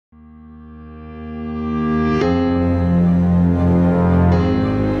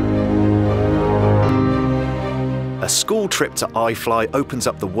school trip to iFLY opens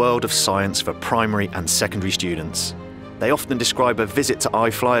up the world of science for primary and secondary students. They often describe a visit to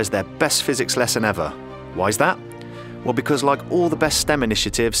iFLY as their best physics lesson ever. Why is that? Well, because like all the best STEM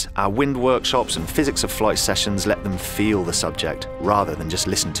initiatives, our wind workshops and physics of flight sessions let them feel the subject rather than just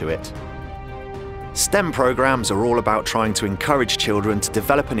listen to it. STEM programs are all about trying to encourage children to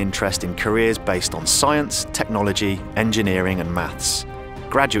develop an interest in careers based on science, technology, engineering and maths.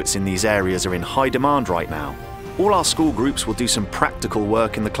 Graduates in these areas are in high demand right now. All our school groups will do some practical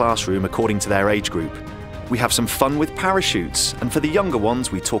work in the classroom according to their age group. We have some fun with parachutes, and for the younger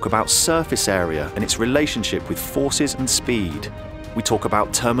ones we talk about surface area and its relationship with forces and speed. We talk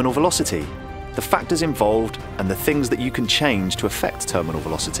about terminal velocity, the factors involved and the things that you can change to affect terminal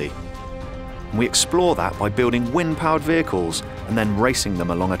velocity. And we explore that by building wind-powered vehicles and then racing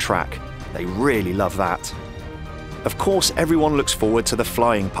them along a track. They really love that. Of course, everyone looks forward to the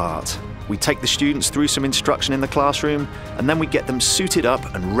flying part. We take the students through some instruction in the classroom and then we get them suited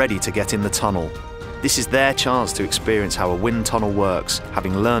up and ready to get in the tunnel. This is their chance to experience how a wind tunnel works,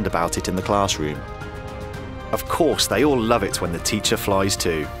 having learned about it in the classroom. Of course, they all love it when the teacher flies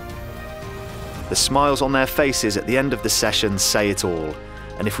too. The smiles on their faces at the end of the session say it all.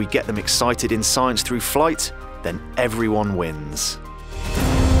 And if we get them excited in science through flight, then everyone wins.